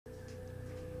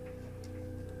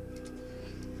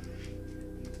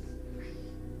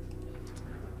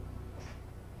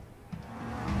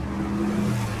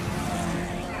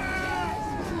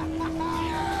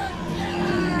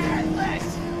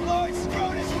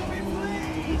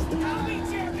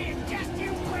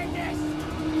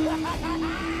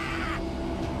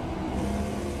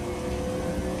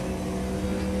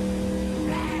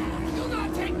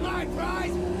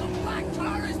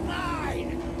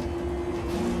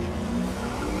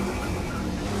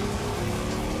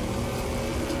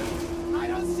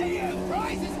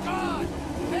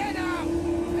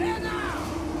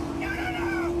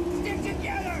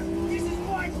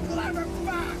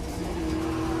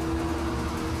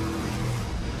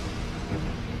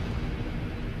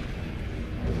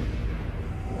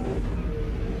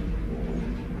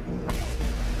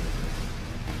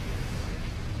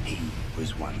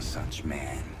such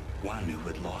man. One who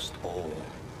had lost all,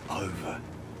 over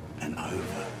and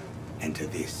over. And to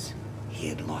this, he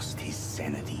had lost his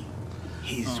sanity.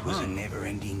 His was a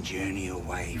never-ending journey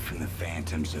away from the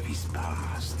phantoms of his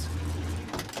past.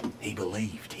 He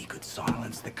believed he could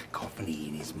silence the cacophony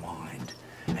in his mind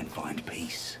and find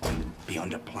peace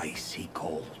beyond a place he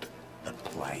called the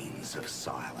Plains of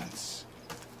Silence.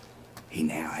 He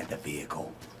now had the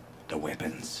vehicle, the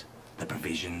weapons, the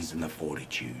provisions and the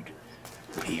fortitude.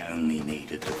 He only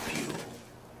needed the fuel.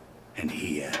 And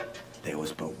here, there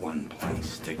was but one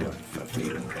place to go for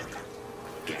fuel.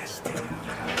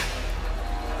 Gastown.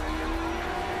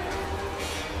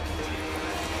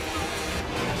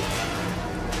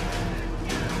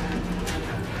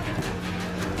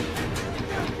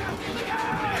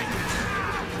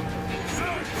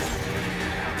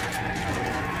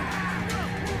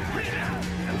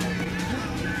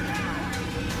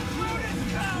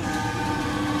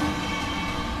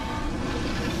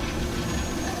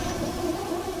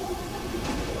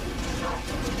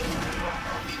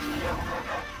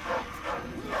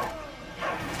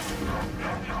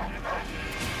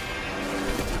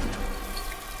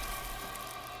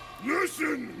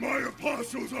 Listen, my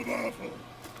apostles of Awful.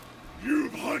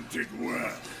 You've hunted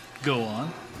well. Go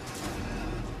on.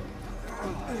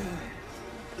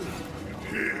 And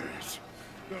here's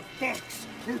the fox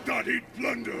who thought he'd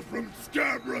plunder from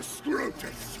Scabra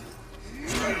Scrotus.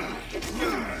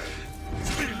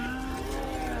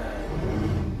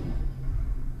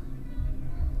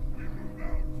 We move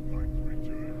out, like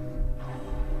return.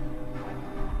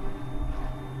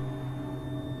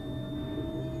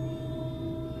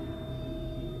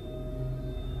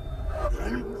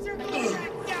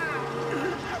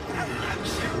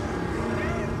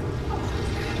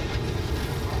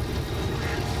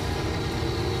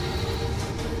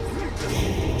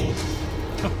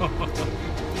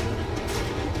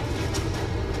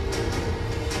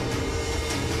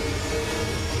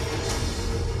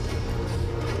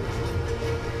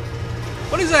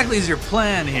 What exactly is your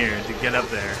plan here to get up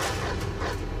there?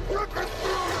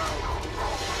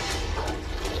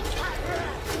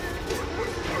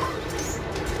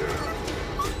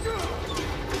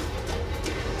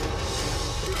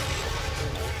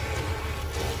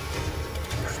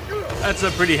 That's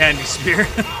a pretty handy spear.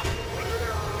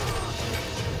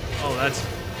 Oh, that's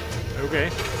okay.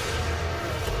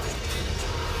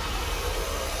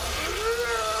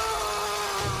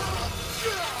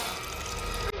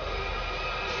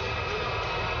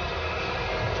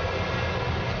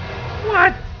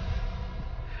 What?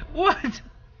 What?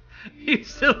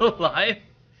 He's still alive?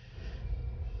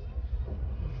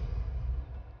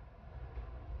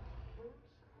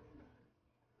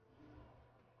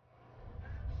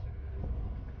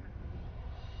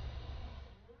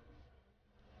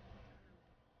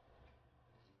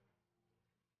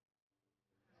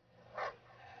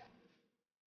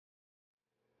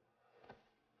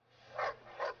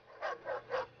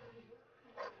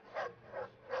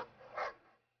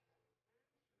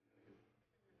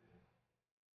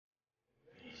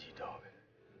 Easy, dog.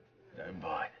 Don't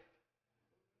bite.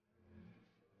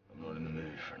 I'm not in the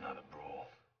mood for another brawl.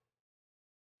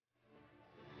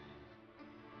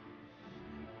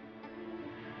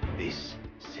 This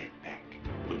setback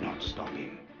would not stop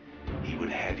him. He would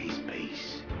have his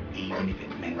peace, even if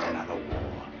it meant another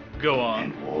war. Go on.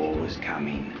 And war was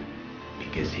coming,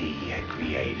 because he had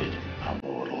created a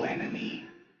mortal enemy.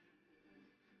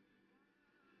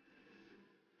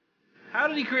 How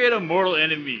did he create a mortal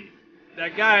enemy?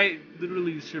 That guy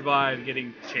literally survived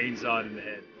getting chainsawed in the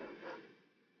head.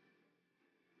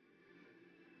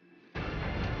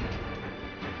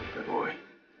 Good boy.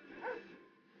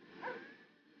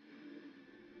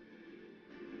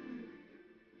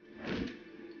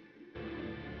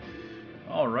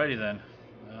 Alrighty then.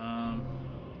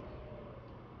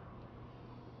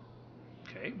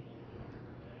 Okay.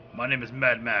 My name is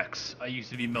Mad Max. I used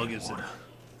to be Mel Gibson.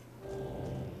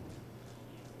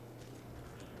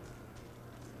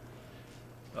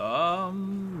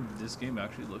 This game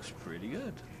actually looks pretty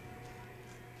good.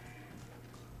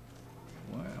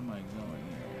 Where am I going?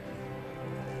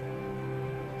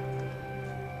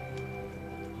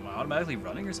 Am I automatically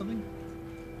running or something?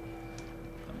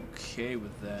 I'm okay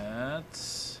with that.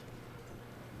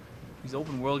 These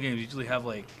open world games usually have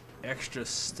like extra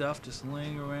stuff just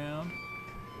laying around,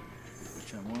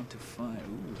 which I want to find.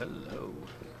 Ooh, hello.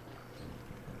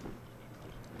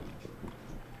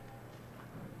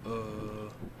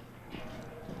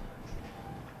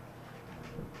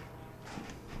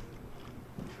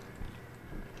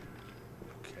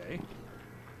 Okay.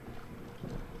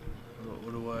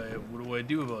 What do I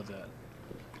do about that?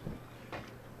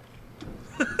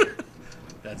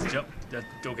 That's jump. That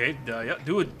okay? Yeah,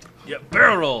 do it. Yeah,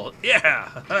 barrel roll.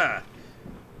 Yeah.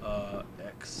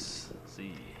 X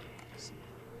C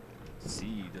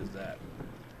C does that.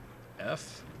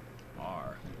 F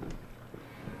R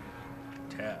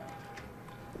tab.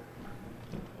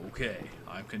 Okay,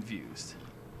 I'm confused.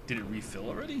 Did it refill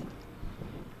already?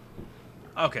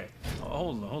 Okay,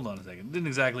 hold on a second. Didn't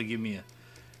exactly give me a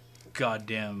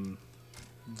goddamn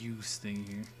use thing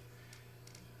here.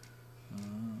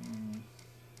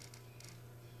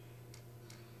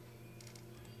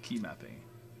 Key mapping.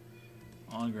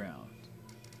 On ground.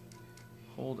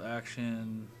 Hold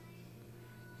action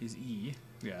is E.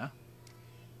 Yeah.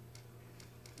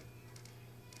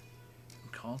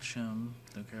 Call chum.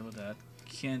 Don't care about that.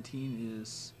 Canteen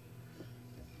is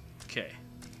K.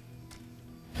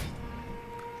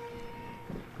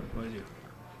 What do I do?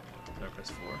 Did I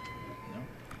press 4? No.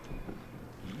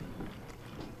 E.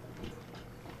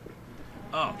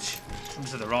 Oh, I'm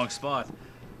just at the wrong spot.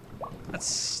 That's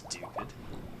stupid.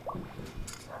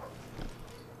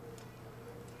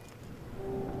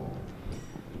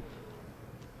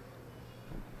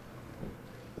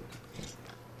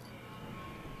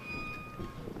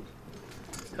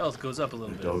 Health goes up a little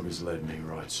bit. The dog has led me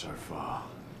right so far.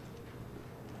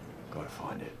 Gotta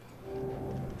find it.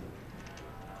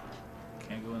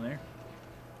 Can't go in there.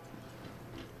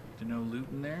 There's no loot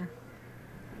in there.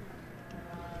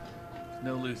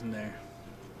 No loot in there.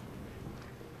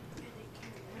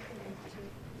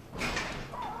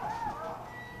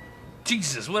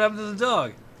 Jesus, what happened to the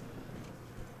dog?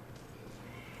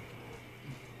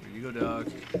 Where you go,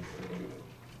 dog? Oh,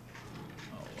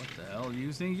 what the hell do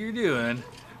you think you're doing?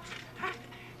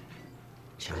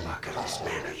 Chumbucket, this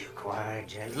man, are you quiet,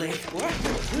 gently? What?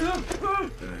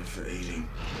 Bird for eating.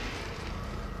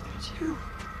 It's you.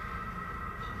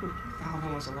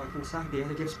 Thou was alive inside the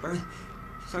other gives birth.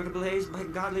 So blazed by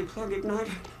godly plug ignite.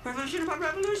 Revolution upon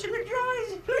revolution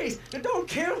rejoice. Please, don't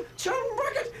kill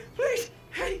Chumbucket. Please.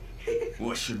 Hey.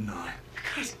 Why shouldn't I?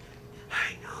 Because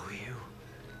I know you.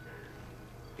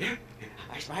 Yeah,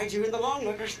 I spied you in the long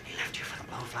lookers. They left you for the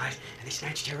blowflies, and they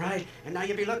snatched your ride, and now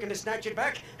you'll be looking to snatch it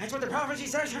back. That's what the prophecy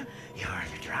says. You're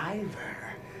the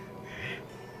driver.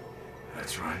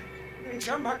 That's right. And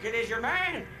Chumbucket is your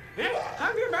man. Yeah,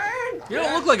 I'm your man. You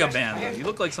don't look like a man, though. You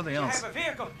look like something I else. have a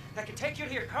vehicle that can take you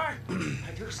to your car.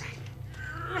 I do say.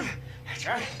 That's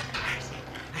right.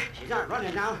 She's not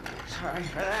running now. Sorry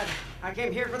for that. I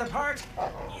came here for the parts.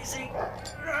 You see,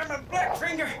 I'm a black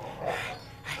finger.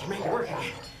 I can make it work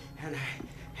again. And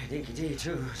Dinky D,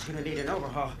 too, is going to need an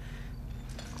overhaul.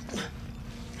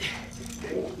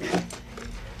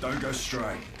 Don't go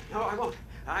straight. No, I won't.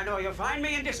 I know you'll find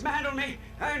me and dismantle me.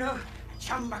 I know.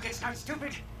 Chumbucket's not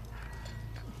stupid.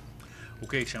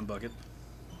 Okay, Chumbucket.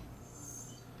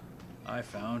 I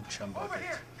found Over Chumbucket.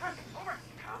 here. Come over.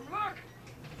 Come look.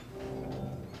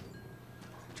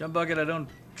 Chumbucket, I don't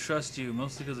trust you,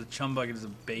 mostly because a Chumbucket is a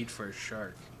bait for a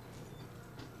shark.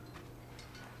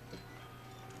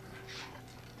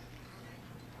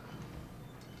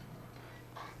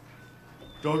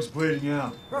 Dog's bleeding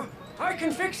out. Oh, I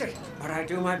can fix it, but I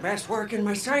do my best work in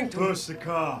my sanctum. Push the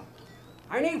car.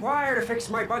 I need wire to fix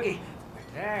my buggy, but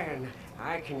then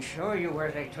I can show you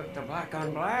where they took the black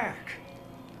on black.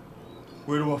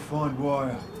 Where do I find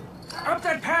wire? Up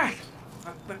that path.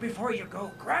 But before you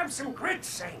go, grab some grit,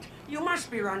 Saint. You must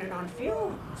be running on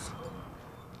fumes.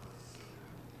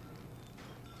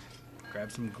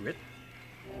 Grab some grit.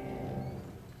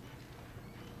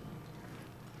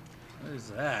 What is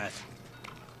that?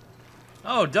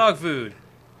 Oh, dog food.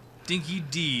 Dinky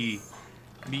D.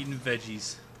 Meat and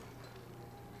veggies.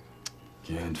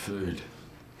 Canned food.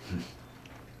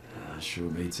 Sure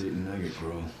beats eating nugget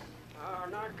roll. Oh,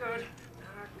 not good.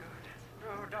 Not good.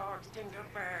 No dogs think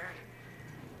up bad.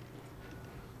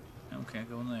 Oh, can't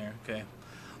go in there. Okay.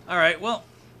 Alright, well.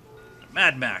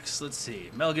 Mad Max. Let's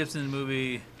see. Mel Gibson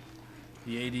movie.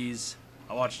 The 80s.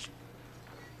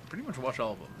 Pretty much watched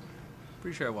all of them.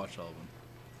 Pretty sure I watched all of them.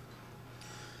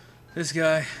 This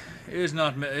guy is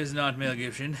not Mel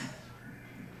Gibson.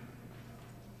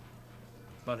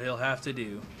 But he'll have to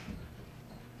do.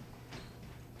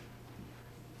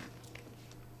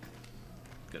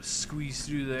 Gotta squeeze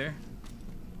through there.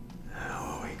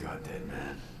 Oh, we got dead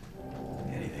man.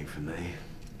 Anything for me?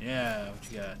 Yeah,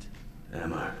 what you got?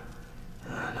 Ammo.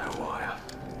 No wire.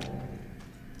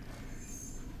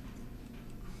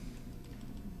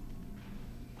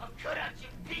 I'll cut out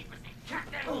your peepers and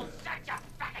cut that old sack, you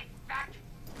fucking fat.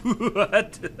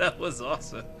 What? That was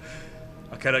awesome.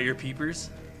 I'll cut out your peepers.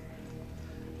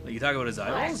 Like, you talking about his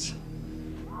eyeballs?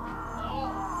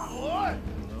 What?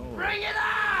 No. Bring it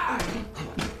on!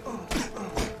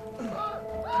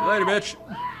 See you later, bitch.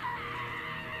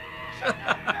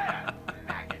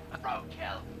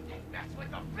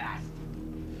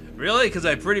 Really? Because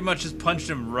I pretty much just punched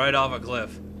him right off a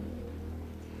cliff.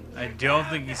 I don't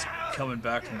think he's coming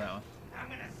back from that one. I'm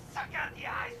gonna suck out the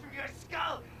eyes from your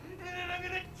skull, and then I'm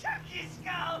gonna chuck your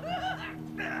skull.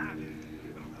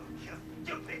 You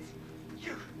stupid!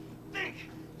 You think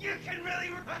you can really?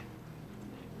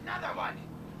 Another one.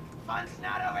 Fun's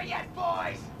not over yet,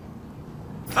 boys.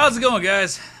 How's it going,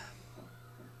 guys?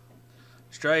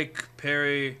 Strike,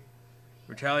 parry,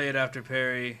 retaliate after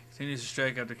parry, continues to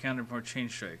strike after counter more chain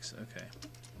strikes. Okay.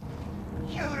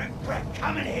 You regret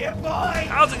coming here, boy.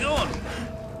 How's it going?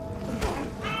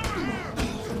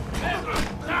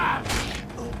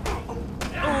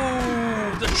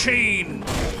 Oh, the chain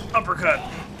uppercut.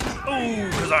 Oh,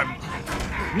 because I'm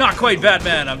not quite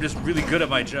Batman. I'm just really good at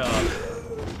my job.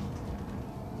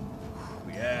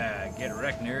 Yeah, get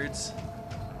wrecked, nerds.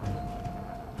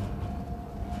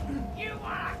 You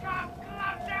wanna come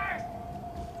closer?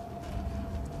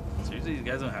 Seriously, these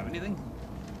guys don't have anything?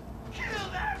 Kill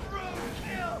that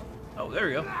roadkill. Oh, there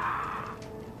we go.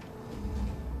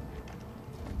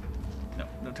 No,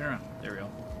 no, turn around. There we go.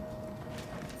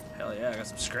 Hell yeah, I got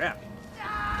some scrap.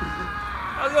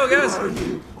 How's it going, guys?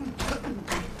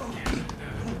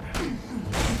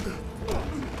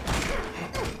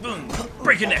 Boom.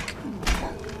 Break your neck.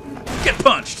 Get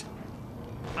punched.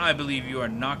 I believe you are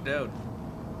knocked out.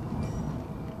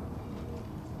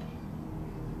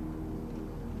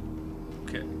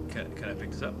 Okay, can I pick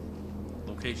this up?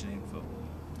 Location info.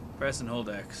 Press and hold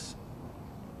X.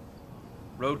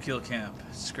 Roadkill camp.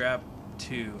 Scrap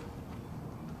 2.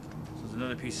 So there's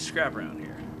another piece of scrap around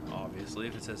here. Obviously,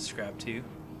 if it says scrap 2.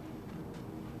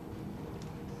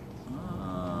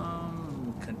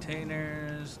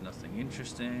 Containers. Nothing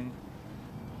interesting.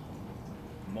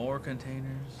 More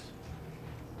containers.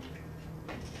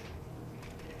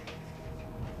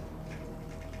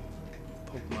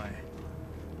 Poke my...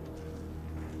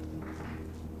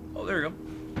 Oh, there we go.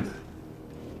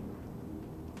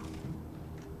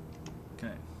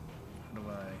 Okay. How do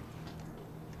I...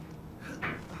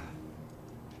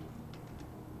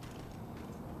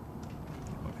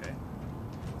 Okay.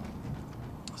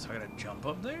 So I gotta jump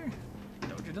up there? Is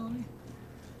that what you're telling me?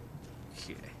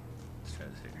 Okay. Let's try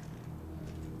this here.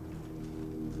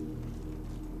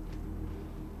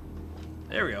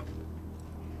 There we go.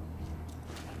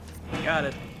 Got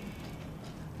it.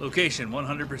 Location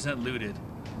 100% looted.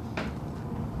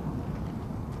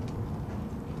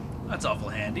 That's awful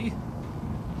handy.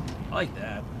 I like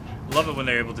that. Love it when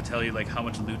they're able to tell you like how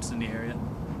much loot's in the area.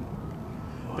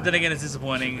 But then again, it's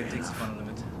disappointing. It takes the fun out of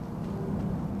it.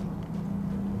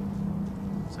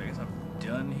 So I guess I'm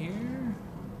done here.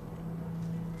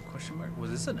 Question mark?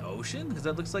 Was this an ocean? Because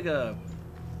that looks like a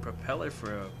propeller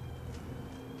for a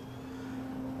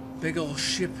big old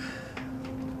ship.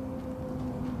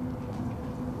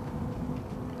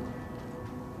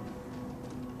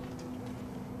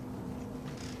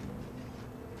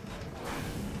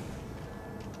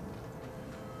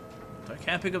 I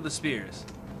can't pick up the spears.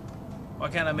 Why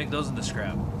can't I make those into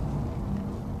scrap?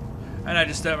 And I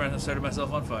just started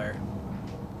myself on fire.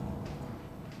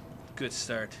 Good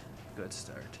start. Good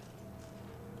start.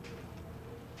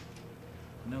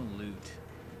 No loot.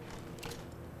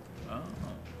 Oh.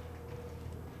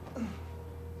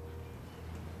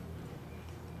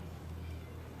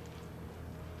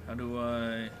 How do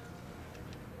I...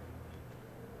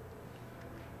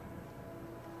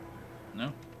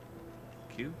 No?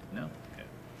 Cube? No? Okay.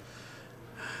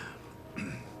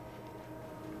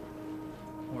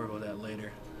 We'll worry about that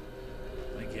later,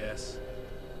 I guess.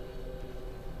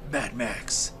 Mad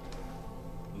Max.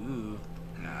 Ooh.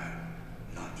 No,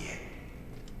 not yet.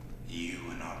 You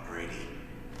are not ready.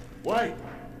 Wait!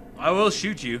 I will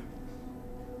shoot you.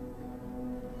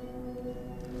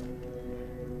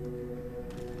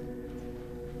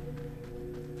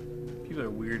 People are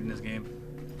weird in this game.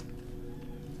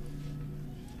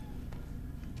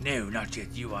 No, not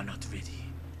yet. You are not ready.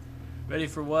 Ready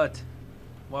for what?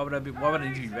 Why would I be? Why would I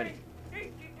need to be ready?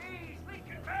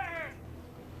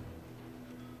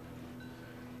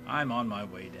 I'm on my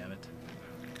way, damn it.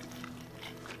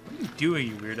 What are you doing,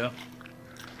 you weirdo?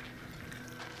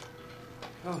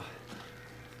 Oh,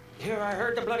 here I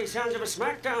heard the bloody sounds of a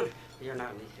smackdown. You're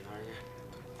not leaking, are you?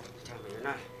 Tell me you're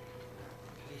not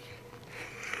leaking.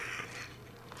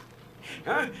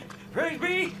 Huh? Praise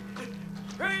be!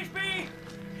 Praise be!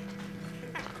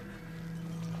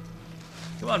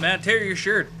 Come on, man, tear your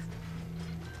shirt.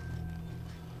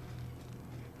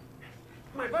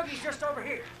 My buggy's just over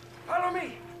here. Follow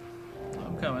me.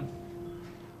 I'm coming.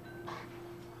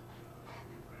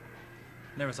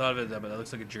 Never thought of it that, but that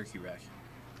looks like a jerky rack.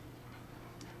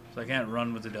 So I can't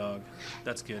run with the dog.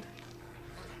 That's good.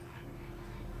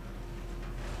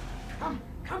 Come,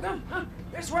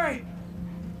 this way.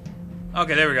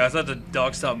 Okay, there we go. I thought the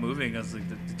dog stopped moving. I was like,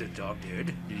 the dog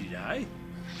dead? Did he die?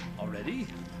 Already?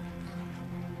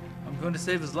 I'm going to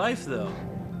save his life, though.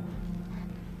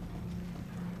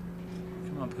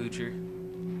 Come on, Poocher.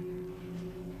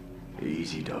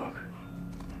 Easy, dog.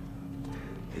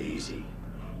 Easy.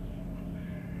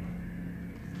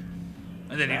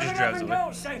 And then he just Let drives him away.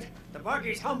 go, Saint. The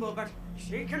buggy's humble, but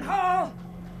she can haul.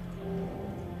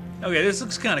 Okay, this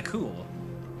looks kind of cool.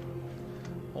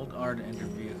 Hold R to enter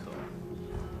vehicle.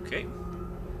 Okay.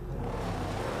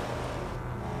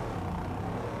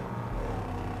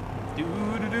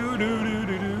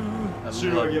 The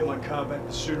sooner I get my car back,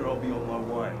 the sooner I'll be on my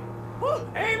way. Woo,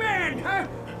 amen! Huh?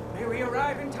 May we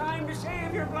arrive in time to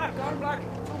save your black on black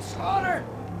from slaughter.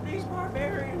 These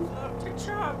barbarians love to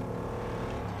chop.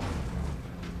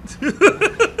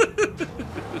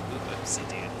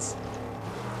 Obsidians.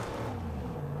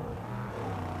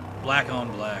 Black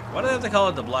on black. Why do they have to call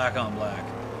it the black on black?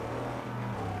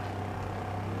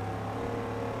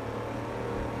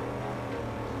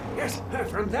 Yes,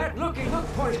 from that look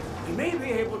point, we may be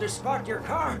able to spot your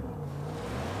car.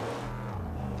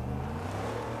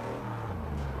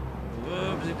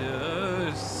 Whoopsie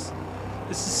does.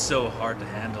 This is so hard to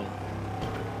handle.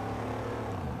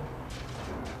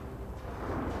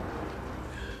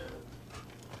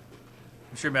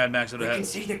 I'm sure Mad Max would We have can had.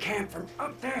 see the camp from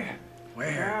up there.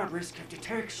 Where? Without risk of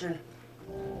detection.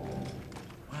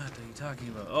 What are you talking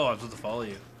about? Oh, I was supposed to follow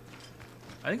you.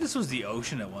 I think this was the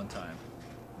ocean at one time.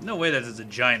 No way that there's a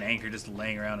giant anchor just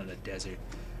laying around in a desert.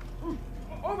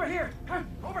 Over here!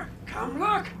 Over! Come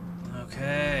look!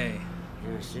 Okay.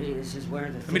 Yeah, see, this is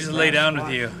where the. Let me just lay down with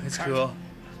you. It's cool.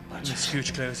 Let me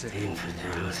scooch closer.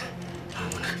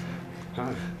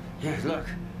 Yeah, look.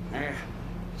 There.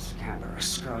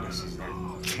 Scabrous Scrotus is their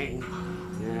king.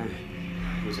 Yeah.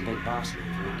 He's a big boss man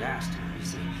from the gas town, you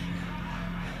see.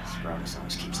 Scrotus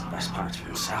always keeps the best parts for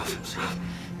himself.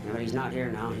 Yeah, but he's not here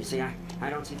now. You see, I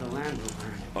don't see the Land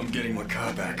Rover. I'm getting my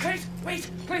car back. Please.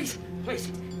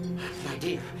 My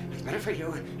dear, it's better for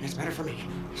you and it's better for me.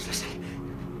 Just listen.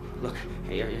 Look,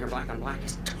 your black on black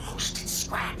is toast. It's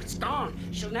scrap. It's gone.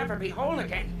 She'll never be whole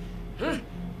again. Huh?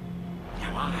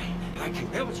 Now I can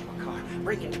build you a car,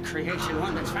 bring into creation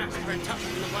one that's faster and tougher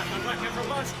than the black on black ever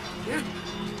was. Yeah?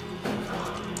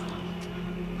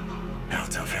 How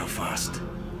tough, how fast?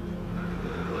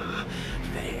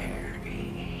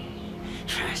 Very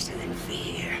faster than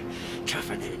fear,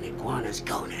 tougher than an iguana's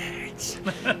gonads.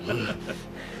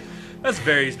 That's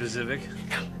very specific.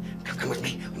 Come with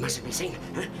me. We mustn't be seen.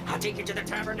 Huh? I'll take you to the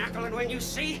tabernacle, and when you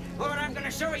see what I'm going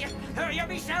to show you, you'll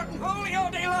be shouting holy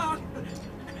all day long.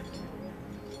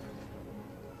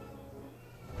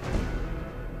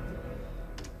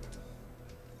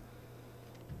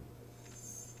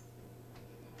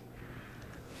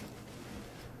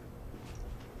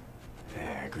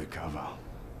 Yeah, good cover.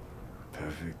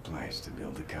 Perfect place to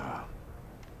build a car.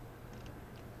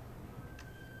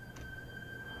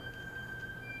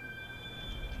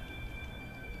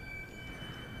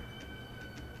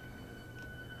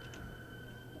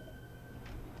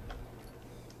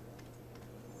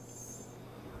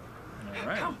 All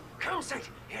right. Come, Saint.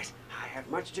 Yes, I have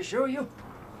much to show you.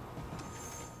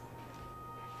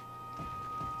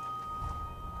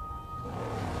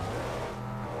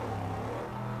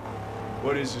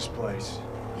 What is this place?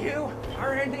 You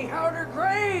are in the outer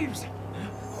graves.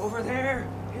 Over there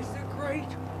is the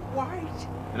Great White.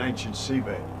 An ancient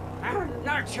seabed. I'm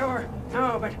not sure.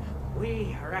 No, but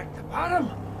we are at the bottom.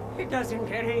 It doesn't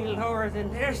get any lower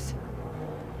than this.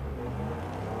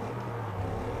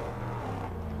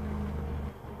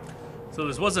 So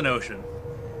this was an ocean.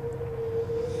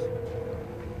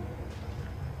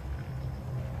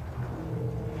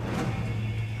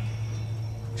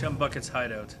 Chum Bucket's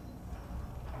hideout.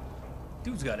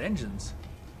 Dude's got engines.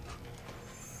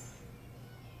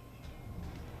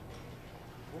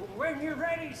 When you're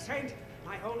ready, Saint,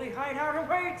 my holy hideout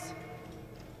awaits.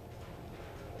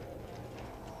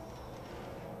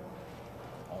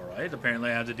 Alright, apparently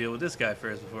I have to deal with this guy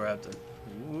first before I have to...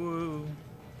 Woo.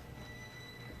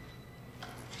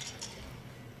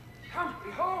 Come,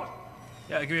 behold.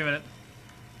 Yeah, give me a minute.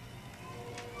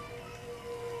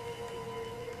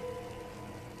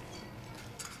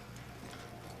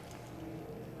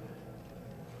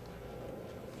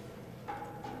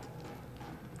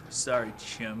 Sorry,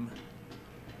 chum.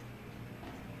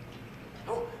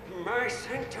 Oh, my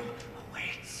sanctum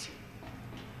awaits.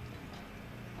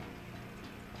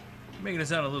 You're making it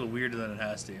sound a little weirder than it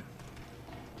has to.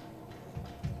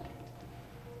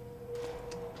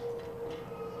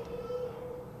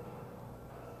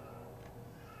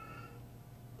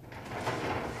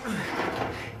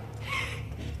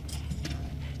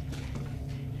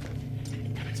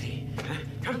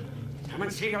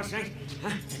 see your sight?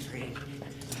 Huh? The dream.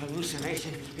 The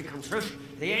hallucination becomes truth.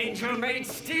 The angel made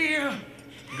steel.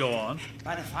 Go on.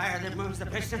 By the fire that moves the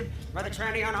piston, by the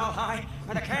tranny on all high,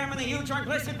 by the cam and the huge on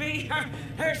blessed be,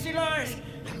 there she lies,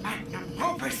 the magnum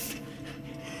opus.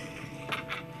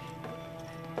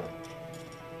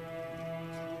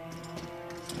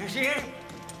 There she is.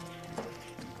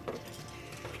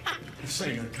 This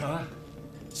ain't her car.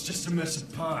 It's just a mess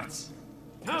of parts.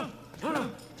 No.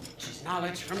 She's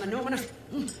knowledge from the numinous,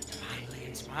 divinely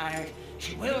inspired.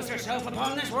 She wills herself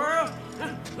upon this world.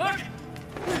 Look!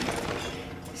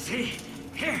 See,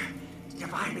 here,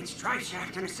 divine meets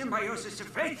tri-shaft and a symbiosis of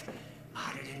faith.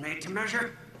 Modded and made to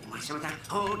measure. You want some of that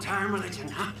old-time religion,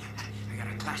 huh? I got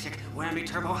a classic whammy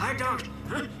turbo high dog,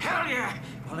 huh? Hell yeah!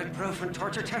 Bulletproof and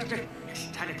torture tested,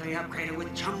 ecstatically upgraded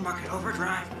with chum bucket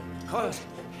overdrive. Coils,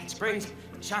 and springs,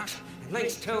 and shocks, and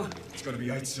links too. It's gonna be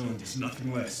 8 cylinders,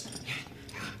 nothing less.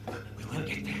 We will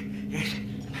get there, yes.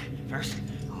 First,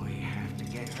 we have to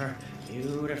get her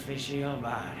beautificial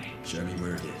body. Show me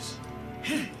where it is.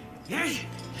 Yes?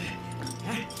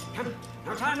 Come,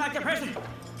 no time like the present.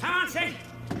 Come on, Sid.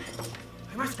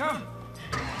 We must go.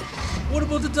 What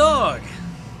about the dog?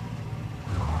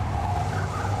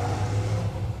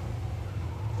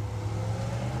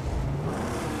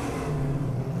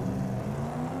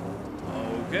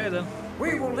 Okay then.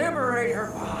 We will liberate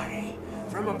her body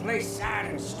from a place sad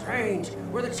and strange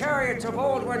where the chariots of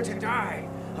old went to die.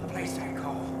 A place I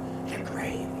call the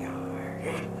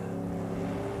graveyard.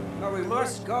 But we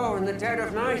must go in the dead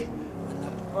of night when the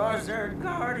buzzard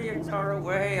guardians are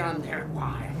away on their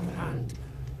wild hunt.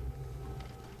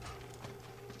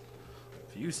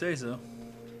 If you say so.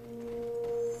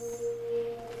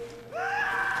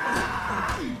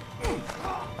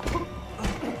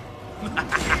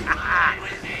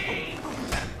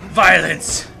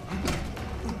 Violence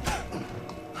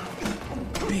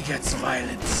begets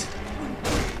violence.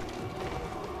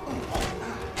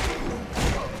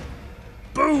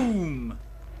 Boom!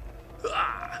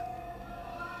 Ah!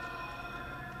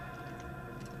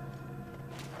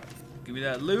 Give me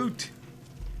that loot.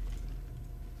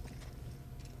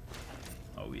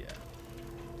 Oh yeah.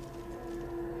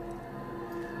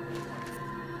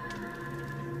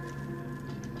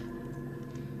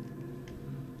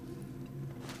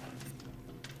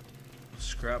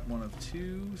 Scrap one of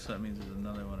 2, so that means there's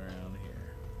another one around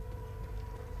here.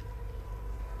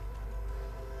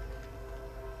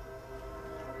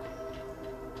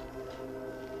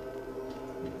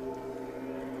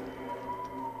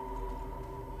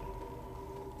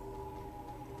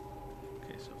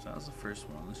 Okay, so if that was the first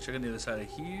one, let's check on the other side of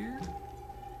here.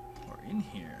 Or in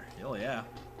here. Hell yeah.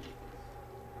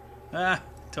 Ah,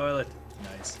 toilet.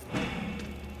 Nice.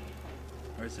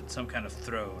 Or is it some kind of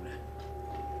throne?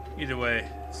 Either way,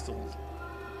 it still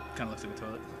kind of looks like a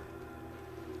toilet.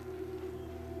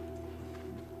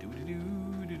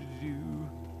 Doo-doo-doo-doo-doo-doo.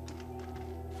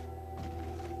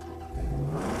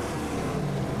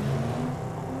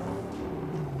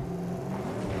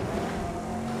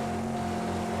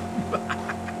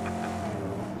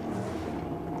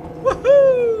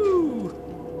 Woohoo!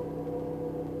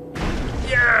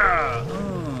 Yeah!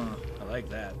 I like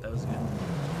that. That was good.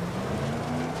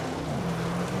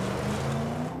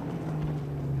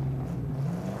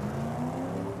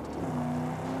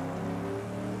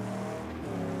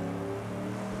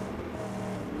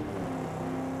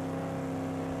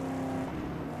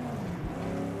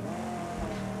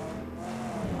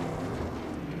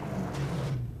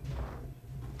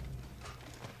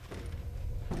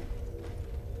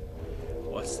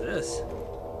 What's this?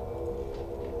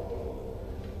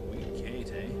 Weak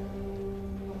gate, eh?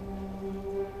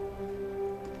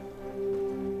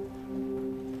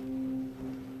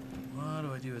 What do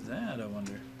I do with that, I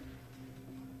wonder?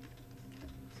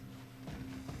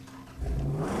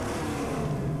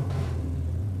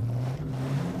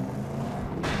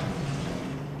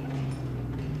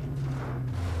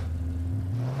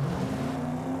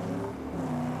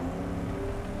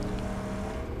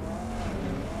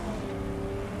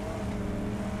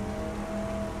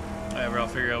 Whatever, I'll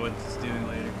figure out what it's doing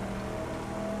later.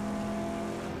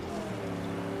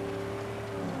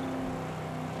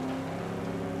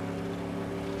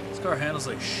 This car handles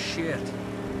like shit.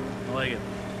 I like it.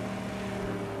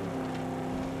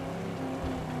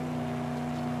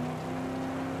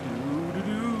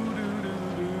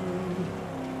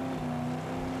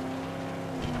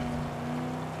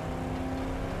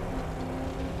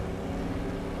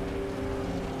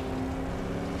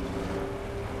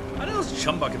 How does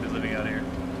Chumbucket be living out here?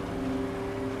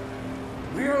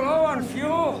 We're low on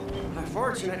fuel.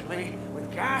 Unfortunately,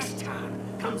 with gas time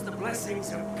comes the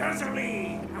blessings of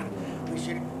gasoline. We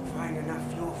should find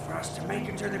enough fuel for us to make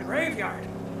it to the graveyard.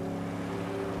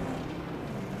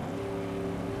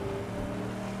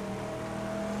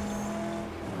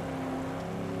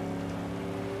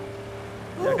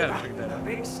 Yeah, I gotta figure that A out.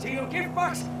 big steel gift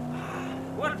box.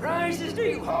 What prizes do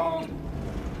you hold?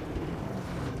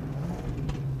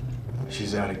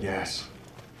 She's out of gas.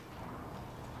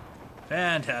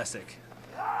 Fantastic.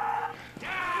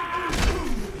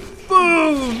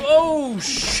 Boom! Oh,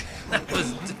 shit. That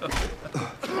was dope.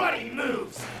 Bloody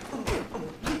moves!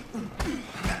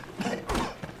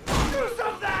 Do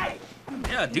something!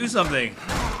 Yeah, do something.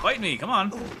 Fight me, come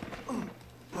on.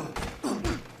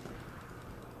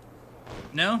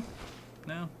 No?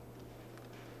 No?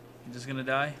 You're just gonna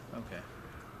die? Okay.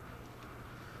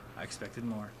 I expected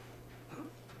more.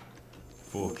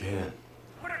 Full can.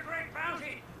 What a great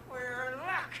bounty! We're in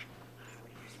luck!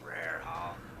 With this rare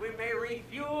haul, we may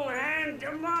refuel and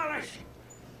demolish!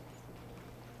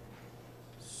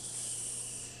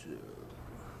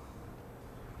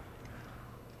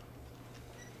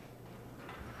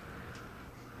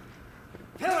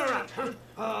 Pillar up, huh?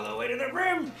 All the way to the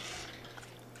brim!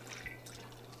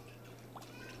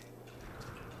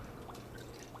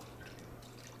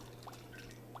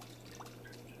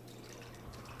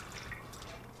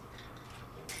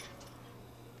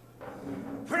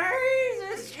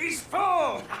 Praises, she's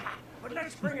full! But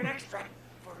let's bring an extra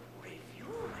for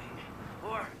refueling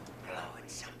or blowing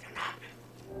something up.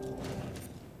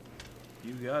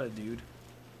 You got it, dude.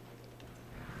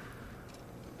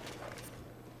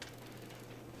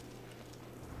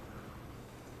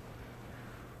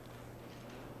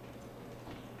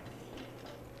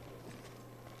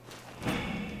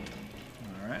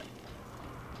 Alright.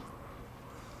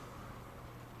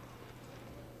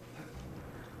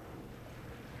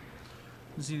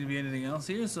 Doesn't seem to be anything else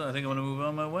here, so I think I'm gonna move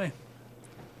on my way.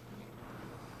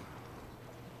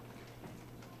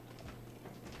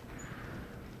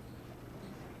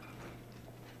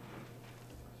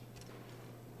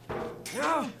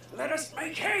 Now, let us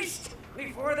make haste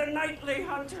before the nightly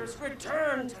hunters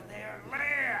return to their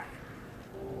lair.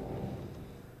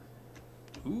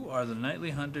 Who are the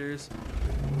nightly hunters?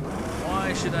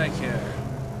 Why should I care?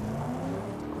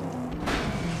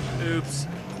 Oops.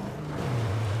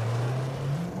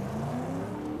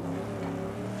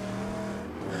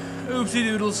 Oopsie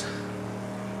doodles.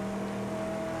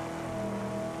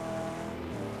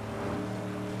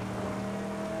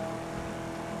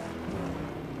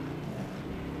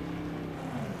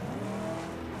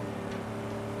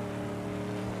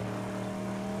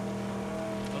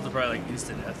 Those are probably like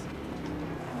instant death.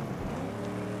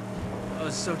 Oh,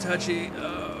 it's so touchy.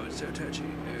 Oh, it's so touchy.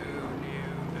 Oh,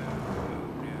 no, oh,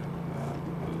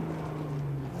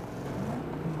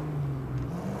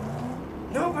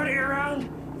 no. Nobody around.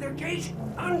 Their gate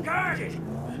unguarded.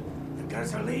 The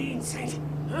gasoline sink.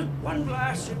 Huh? One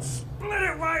blast should split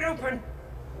it wide open.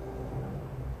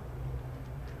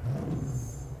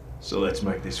 So let's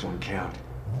make this one count.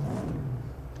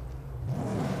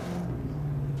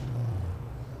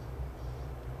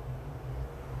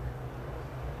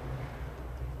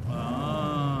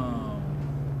 Oh.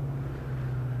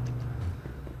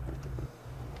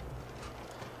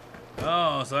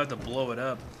 Oh, so I have to blow it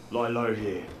up. Lie low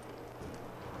here.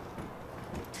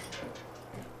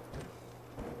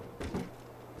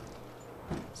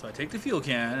 So I take the fuel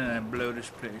can and I blow this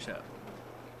place up.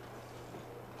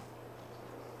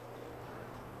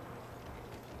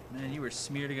 Man, you were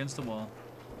smeared against the wall.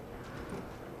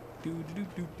 Do do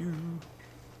do do do.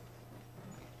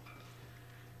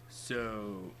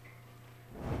 So.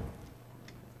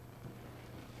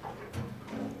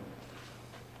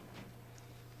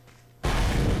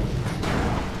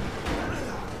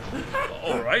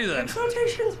 Alrighty then.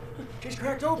 Exaltations! She's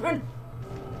cracked open.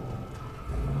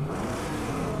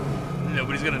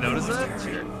 Nobody's gonna notice that?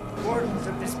 Monastery. Wardens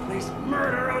of this place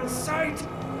murder on sight.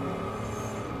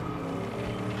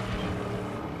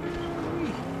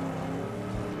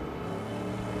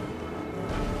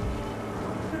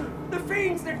 The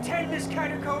fiends that tend this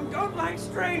catacomb don't like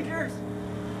strangers.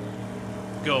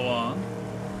 Go on.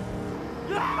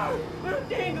 Ah!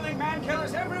 Dangling man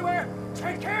killers everywhere.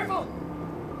 Tread careful.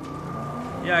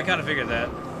 Yeah, I kind of figured that.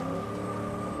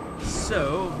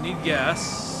 So, need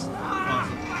gas. Ah!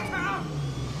 Watch out!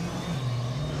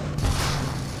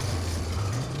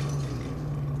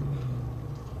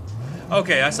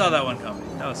 Okay, I saw that one coming.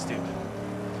 That was stupid.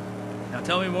 Now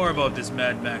tell me more about this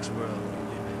Mad Max world you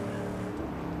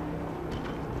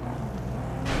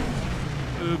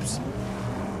live in. Oops.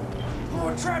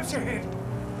 More traps ahead.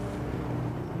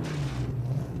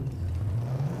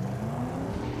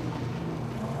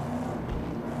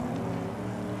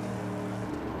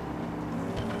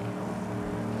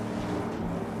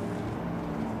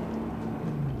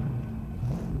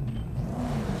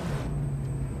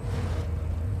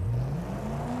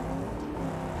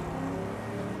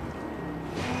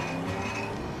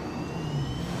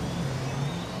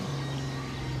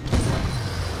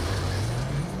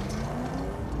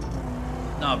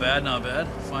 Not bad, not bad.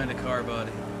 Find a car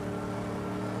body.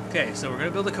 Okay, so we're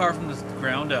gonna build a car from the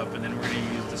ground up, and then we're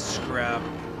gonna use the scrap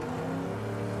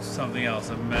something else.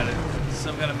 Some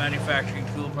kind of manufacturing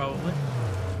tool, probably.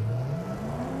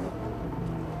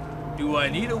 Do I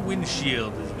need a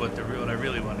windshield? Is what I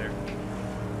really wonder.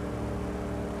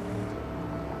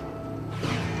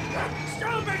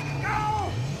 Stupid!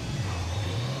 Go!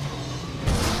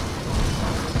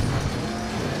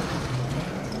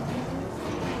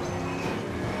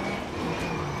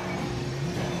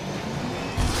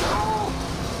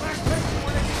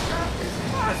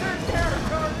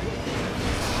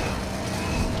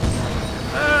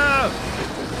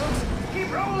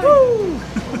 Keep rolling! Woo!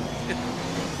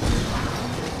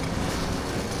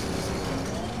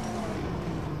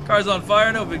 Car's on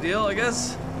fire, no big deal, I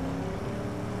guess.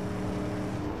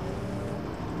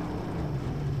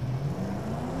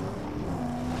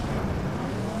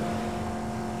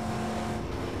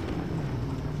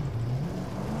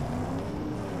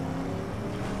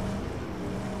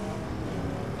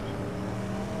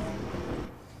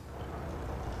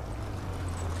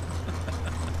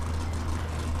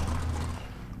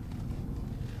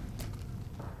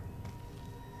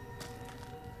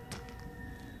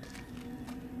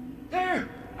 There!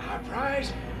 Our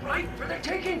prize! Right for the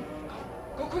taking!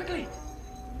 Go quickly!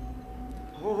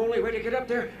 The only way to get up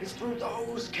there is through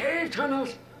those cave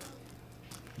tunnels!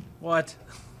 What?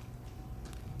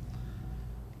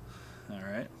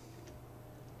 Alright.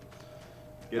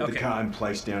 Get Okay. the car in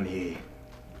place down here.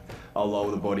 I'll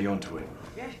lower the body onto it.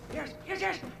 Yes, yes, yes,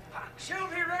 yes! She'll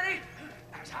be ready,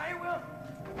 as I will.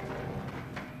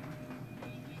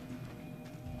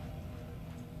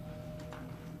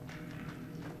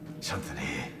 Something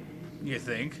here. You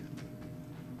think?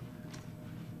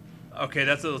 Okay,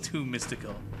 that's a little too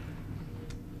mystical.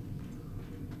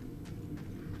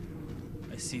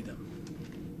 I see them.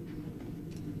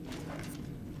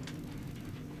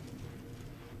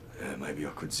 Maybe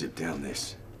I could zip down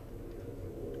this.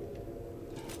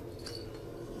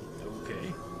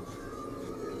 Okay.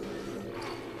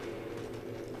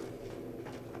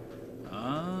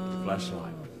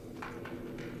 Flashlight.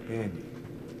 Handy.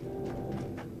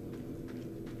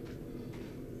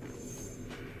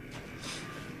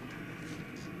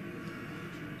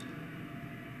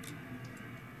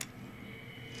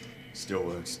 Still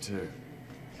works too.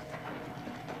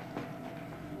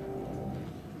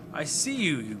 I see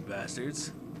you, you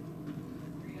bastards.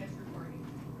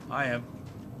 I am.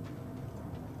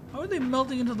 How are they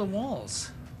melting into the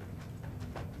walls?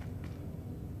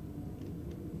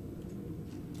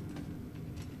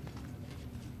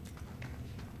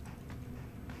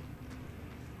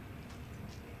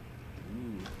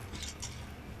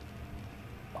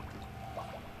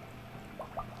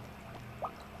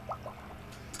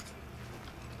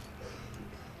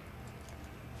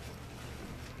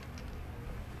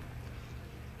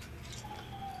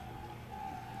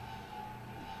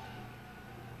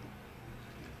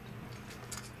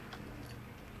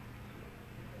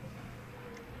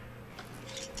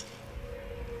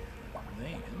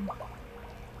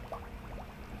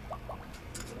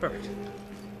 Perfect.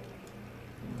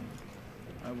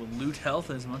 I will loot health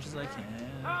as much as I can.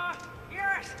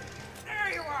 Yes!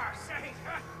 There you are, Saint!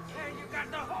 And you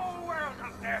got the whole world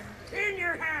up there, in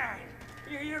your hand!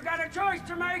 You got a choice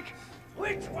to make.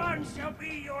 Which one shall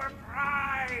be your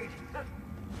pride?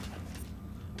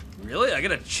 Really? I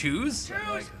gotta choose? Choose!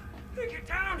 Like, Get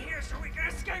down here so we can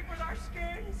escape with our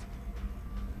skins!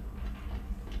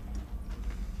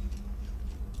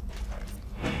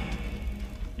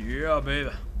 yeah, baby.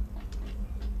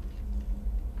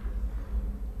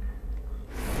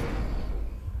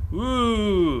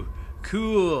 Ooh,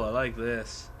 cool. I like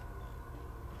this.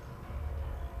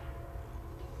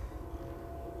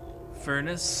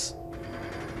 Furnace.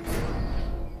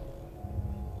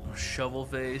 Shovel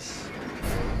face.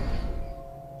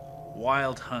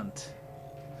 Wild hunt.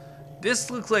 This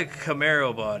looks like a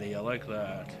Camaro body. I like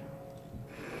that.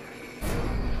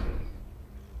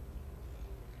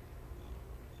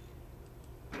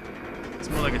 It's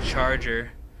more like a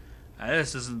Charger.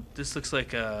 This isn't. This looks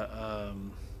like a.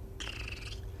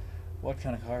 What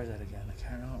kind of car is that again? I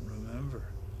cannot remember.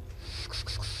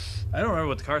 I don't remember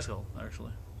what the car's called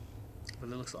actually, but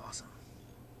it looks awesome.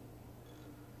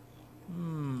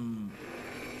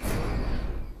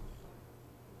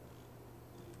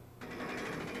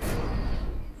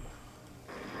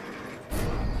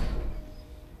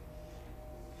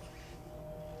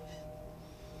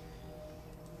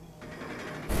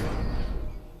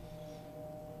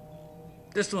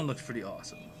 This one looks pretty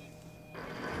awesome.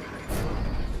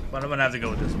 But I'm gonna have to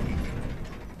go with this one.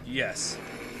 Yes.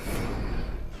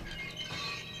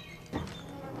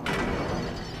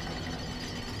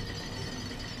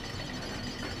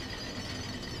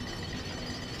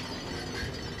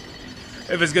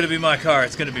 If it's gonna be my car,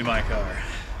 it's gonna be my car.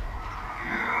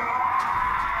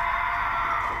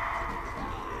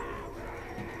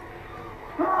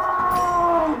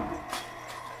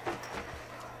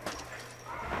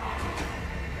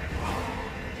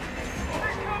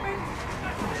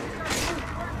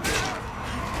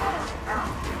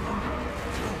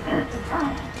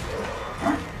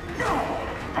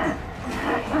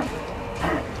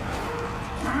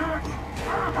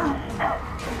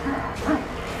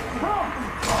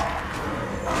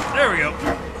 There we go.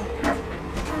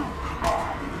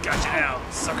 Gotcha now,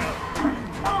 sucker.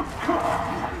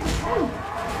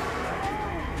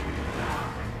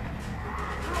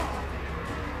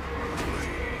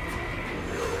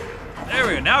 There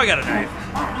we go. Now I got a knife.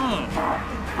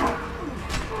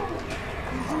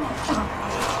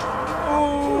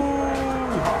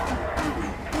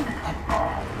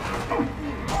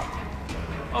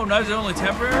 Oh, knives are only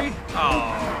temporary?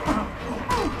 Oh.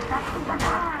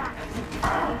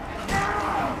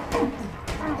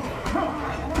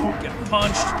 Get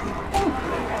punched.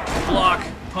 Block.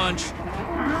 Punch.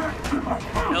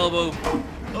 Elbow.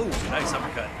 Oh, nice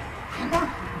uppercut.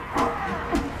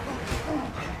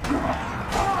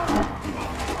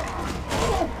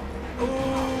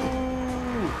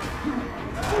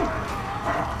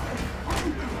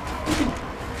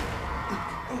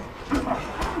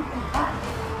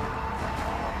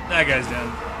 That guy's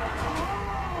down.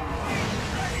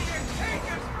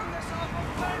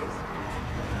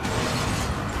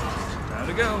 Time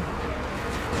to go.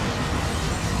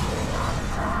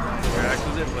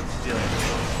 Prerequisite? What's the deal?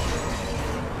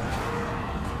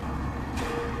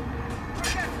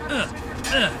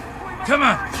 Come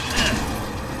on!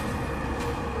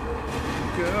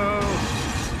 Go!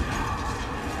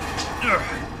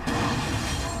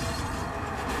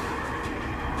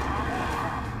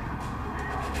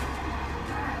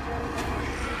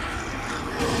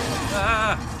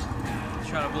 Ah!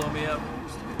 Trying to blow me up.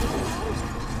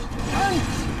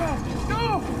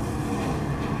 No!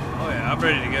 Oh yeah, I'm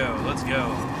ready to go. Let's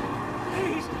go.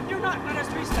 Please, do not let us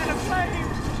be set aflame!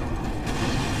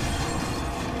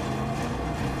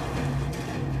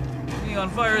 Being on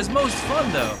fire is most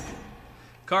fun though.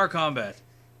 Car combat.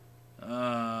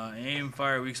 Aim,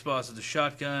 fire weak spots with the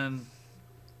shotgun.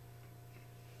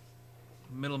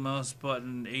 Middle mouse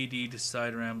button, AD to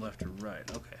side ram, left or right.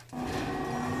 Okay.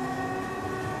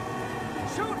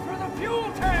 Shoot for the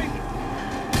fuel tank!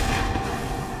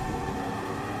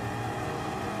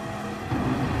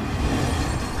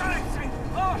 God's sake,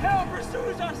 all hell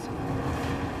pursues us!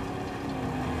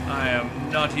 I am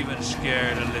not even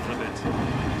scared a little bit.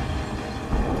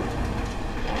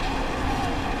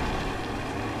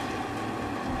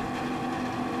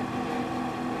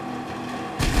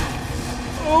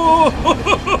 Oh,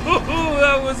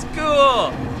 that was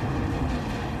cool!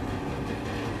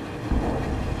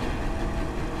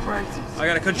 I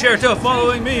got a concerto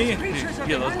following me.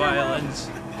 Hear those violins.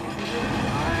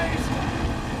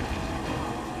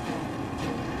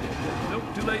 Nope,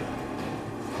 too late.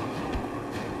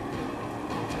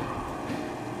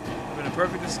 Been a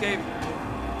perfect escape.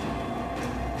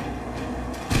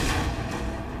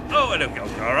 Oh, and okay,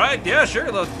 all right, yeah,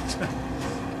 sure. Look,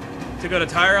 took out a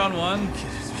tire on one,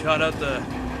 shot out the.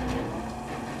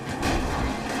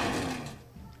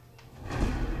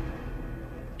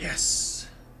 Yes.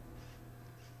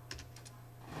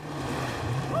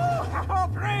 Oh,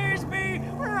 praise be!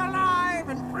 We're alive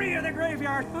and free of the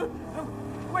graveyard.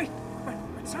 Wait, but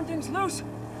something's loose.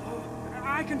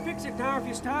 I can fix it now if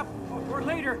you stop, or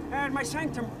later at my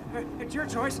sanctum. It's your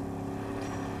choice.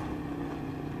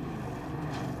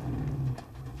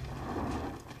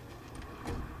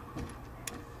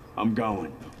 I'm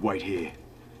going. Wait here.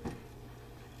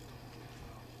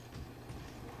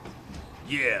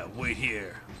 Yeah, wait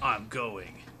here. I'm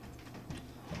going.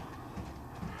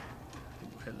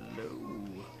 Hello.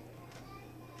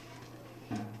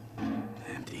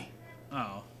 Empty.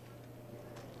 Oh.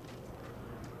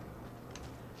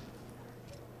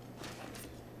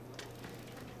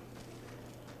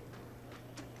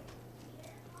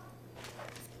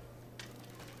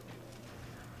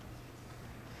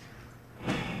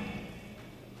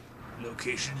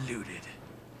 Location looted.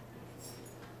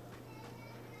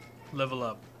 Level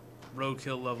up.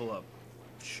 Roadkill level up.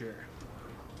 Sure.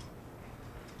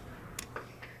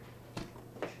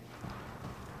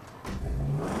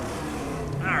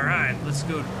 Alright, let's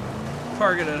go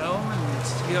target at home and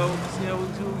see what we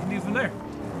can do from there.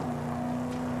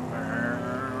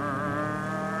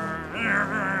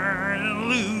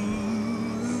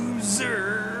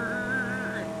 Loser.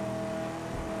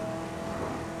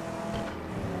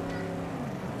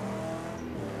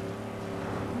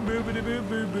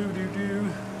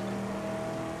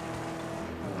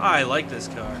 I like this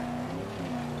car.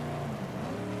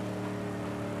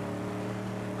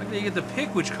 Like you get to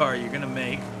pick which car you're gonna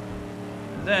make.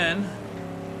 And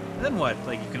then what?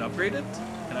 Like you can upgrade it?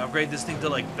 Can I upgrade this thing to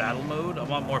like battle mode? I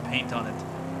want more paint on it.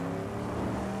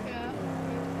 Yeah.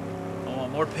 I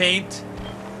want more paint.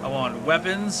 I want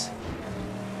weapons.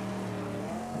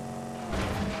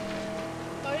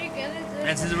 How do you get it?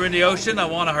 And since we're in the ocean, I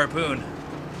want a harpoon.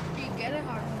 You get a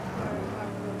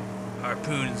harpoon.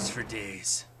 Harpoons for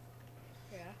days.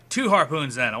 Yeah. 2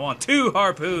 harpoons then. I want 2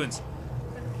 harpoons.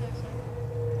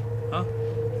 Huh?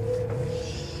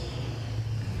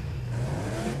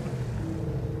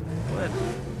 What?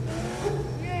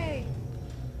 Yay.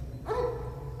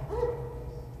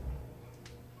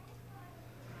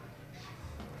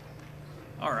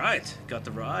 Alright, got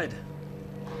the ride.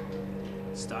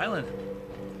 Styling.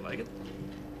 Like it.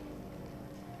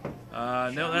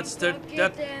 No, that's Your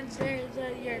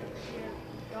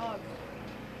dog.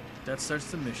 that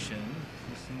starts the mission.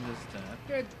 This thing does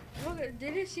that. Look,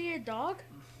 did you see a dog?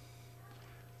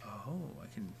 Oh, I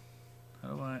can. How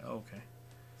do I? Okay.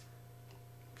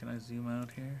 Can I zoom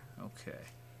out here? Okay.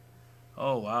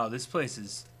 Oh wow, this place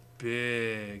is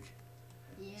big.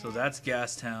 Yeah. So that's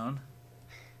Gastown.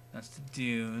 That's the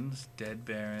dunes, Dead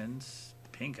Barrens,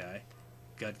 Pink Eye,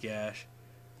 Gut Gash,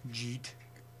 Jeet.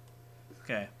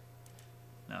 Okay.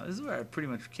 Now this is where I pretty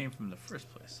much came from in the first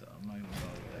place, so I'm not even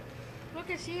going with that. Look,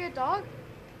 I see a dog.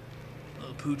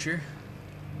 Little poocher.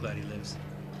 Glad he lives.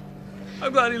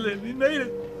 I'm glad he lived. He made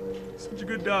it. Such a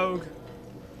good dog.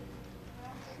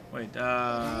 Wait, Can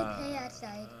I play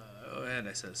outside? oh, and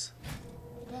it says.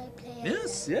 Can I play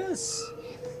Yes, yes.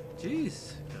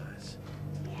 Jeez, guys.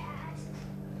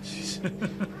 Jeez.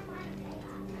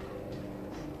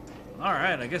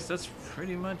 Alright, I guess that's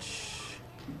pretty much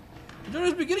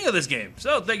the beginning of this game.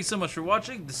 So, thank you so much for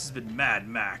watching. This has been Mad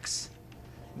Max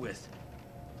with...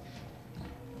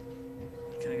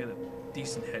 Can I get a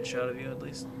decent headshot of you at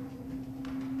least?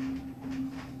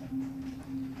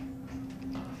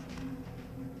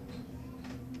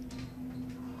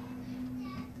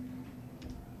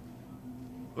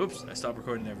 Oops, I stopped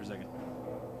recording there for a second.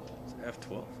 It's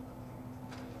F12.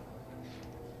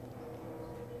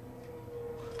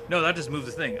 No, that just moved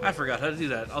the thing. I forgot how to do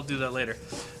that. I'll do that later.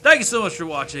 Thank you so much for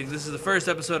watching. This is the first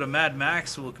episode of Mad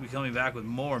Max. We'll be coming back with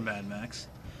more Mad Max.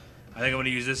 I think I'm going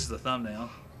to use this as the thumbnail.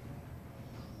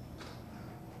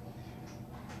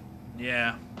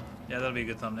 Yeah, that'll be a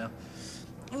good thumbnail.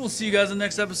 And we'll see you guys in the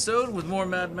next episode with more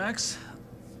Mad Max.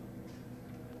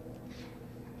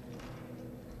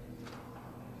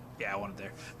 Yeah, I want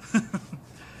it there.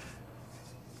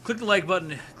 Click the like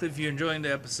button if you're enjoying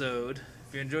the episode.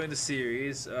 If you're enjoying the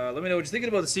series, let me know what you're thinking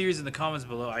about the series in the comments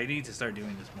below. I need to start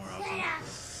doing this more often.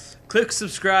 Click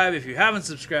subscribe if you haven't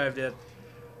subscribed yet.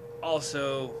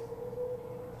 Also,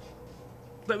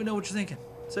 let me know what you're thinking.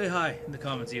 Say hi in the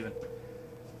comments even.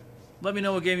 Let me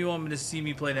know what game you want me to see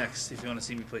me play next. If you want to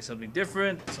see me play something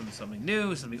different, something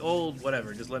new, something old,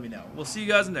 whatever, just let me know. We'll see you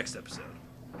guys in the next episode.